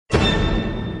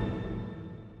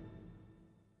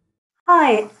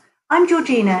Hi, I'm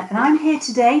Georgina and I'm here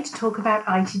today to talk about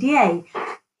ITDA.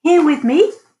 Here with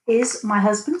me is my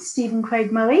husband, Stephen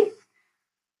Craig Murray.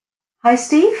 Hi,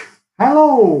 Steve.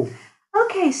 Hello.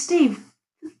 Okay, Steve,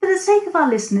 for the sake of our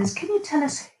listeners, can you tell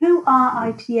us who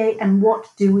are ITDA and what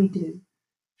do we do?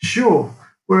 Sure.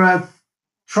 We're a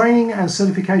training and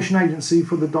certification agency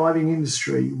for the diving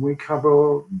industry. We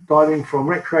cover diving from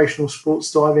recreational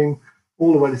sports diving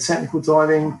all the way to technical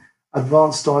diving,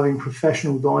 advanced diving,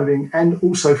 professional diving, and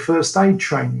also first aid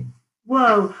training.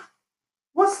 Whoa,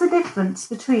 what's the difference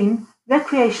between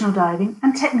recreational diving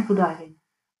and technical diving?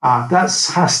 That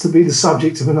has to be the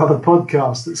subject of another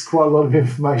podcast. There's quite a lot of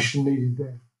information needed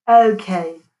there.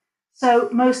 Okay, so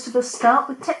most of us start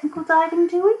with technical diving,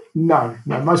 do we? No.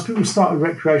 Most people start with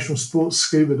recreational sports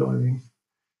scuba diving.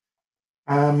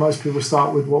 And most people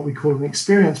start with what we call an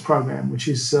experience program, which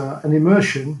is an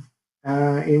immersion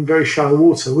in very shallow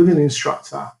water with an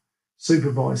instructor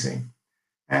supervising.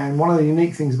 And one of the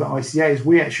unique things about ITDA is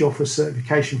we actually offer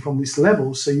certification from this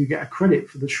level, so you get a credit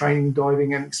for the training,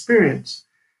 diving, and experience.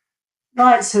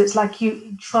 Right, so it's like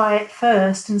you try it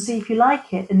first and see if you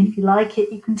like it, and if you like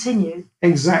it, you continue.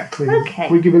 Exactly. Okay.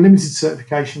 We give a limited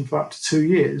certification for up to 2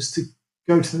 years to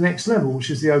go to the next level,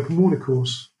 which is the open water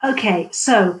course. Okay,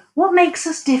 so what makes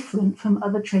us different from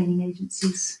other training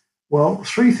agencies? Well,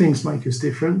 3 things make us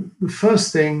different. The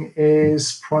first thing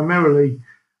is primarily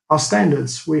our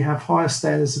standards. We have higher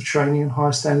standards of training and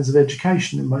higher standards of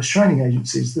education than most training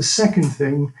agencies. The second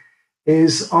thing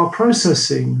is our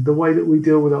processing. The way that we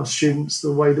deal with our students,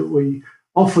 the way that we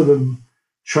offer them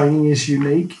training is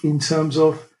unique in terms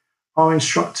of our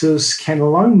instructors can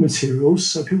loan materials,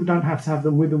 so people don't have to have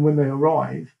them with them when they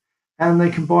arrive, and they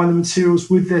can buy the materials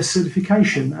with their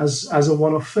certification as a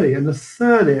one-off fee. And the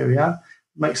third area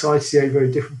makes ITDA very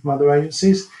different from other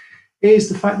agencies is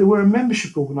the fact that we're a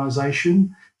membership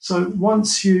organisation. So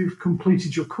once you've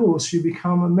completed your course, you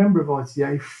become a member of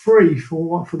ITDA free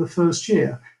for the first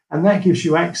year. And that gives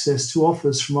you access to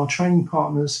offers from our training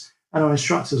partners and our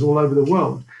instructors all over the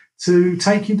world to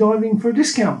take you diving for a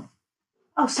discount.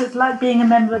 Oh, so it's like being a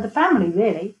member of the family,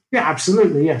 really? Yeah,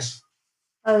 absolutely, yes.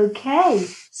 Okay,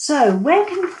 so where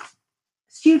can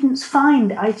students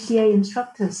find ITDA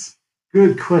instructors?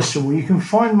 Good question. Well, you can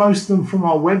find most of them from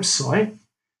our website,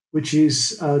 which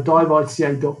is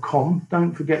diveita.com.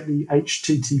 Don't forget the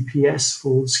HTTPS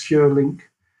for secure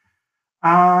link.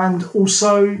 And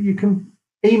also you can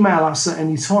email us at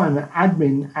any time at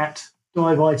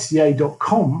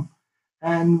admin@diveita.com,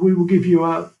 and we will give you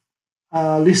a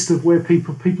list of where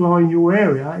people are in your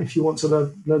area if you want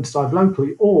to learn to dive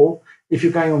locally, or if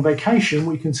you're going on vacation,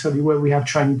 we can tell you where we have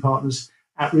training partners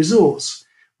at resorts.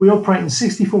 We operate in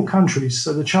 64 countries,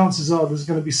 so the chances are there's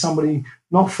going to be somebody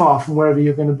not far from wherever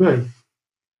you're going to be.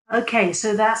 Okay,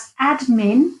 so that's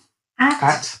admin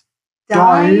at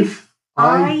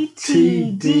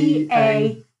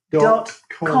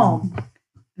diveita.com.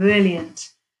 Brilliant.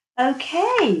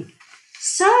 Okay,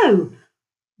 so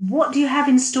what do you have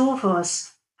in store for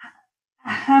us?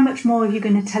 How much more are you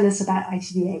going to tell us about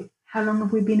ITDA? How long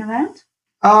have we been around?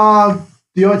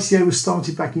 The ITDA was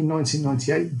started back in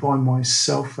 1998 by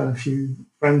myself and a few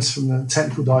friends from the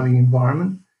technical diving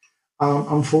environment.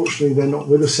 Unfortunately, they're not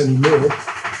with us anymore.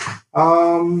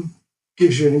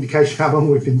 Gives you an indication of how long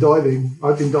we've been diving.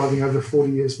 I've been diving over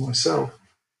 40 years myself.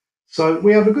 So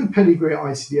we have a good pedigree at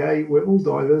ITDA. We're all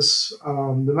divers.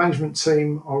 The management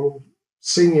team are all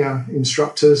senior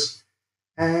instructors,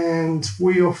 and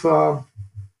we offer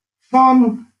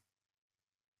fun,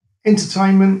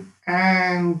 entertainment,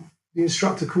 and the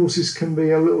instructor courses can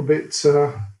be a little bit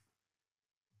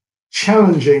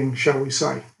challenging, shall we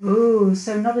say. Oh,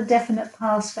 so not a definite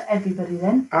pass for everybody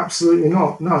then? Absolutely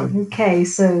not, no. Okay,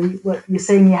 so what you're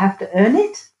saying, you have to earn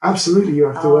it? Absolutely, you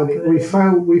have to earn it. We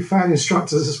fail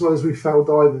instructors as well as we fail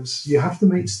divers. You have to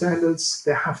meet standards,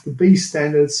 there have to be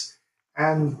standards,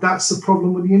 and that's the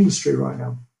problem with the industry right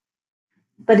now.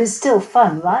 But it's still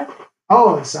fun, right?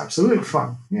 Oh, it's absolute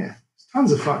fun, yeah. It's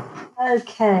tons of fun.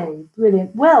 Okay,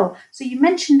 brilliant. Well, so you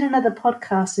mentioned another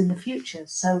podcast in the future,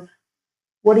 so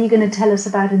what are you going to tell us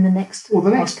about in the next Well,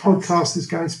 the next podcast is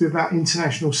going to be about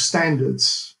international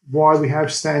standards, why we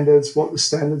have standards, what the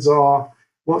standards are,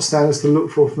 what standards to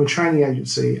look for from a training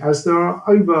agency. As there are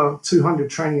over 200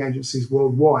 training agencies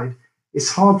worldwide,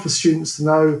 it's hard for students to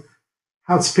know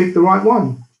how to pick the right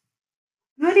one.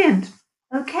 Brilliant.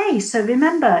 Okay, so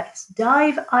remember, it's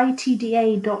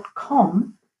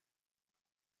diveita.com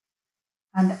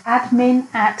and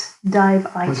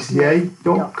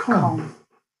admin@diveita.com.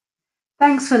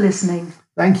 Thanks for listening.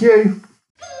 Thank you.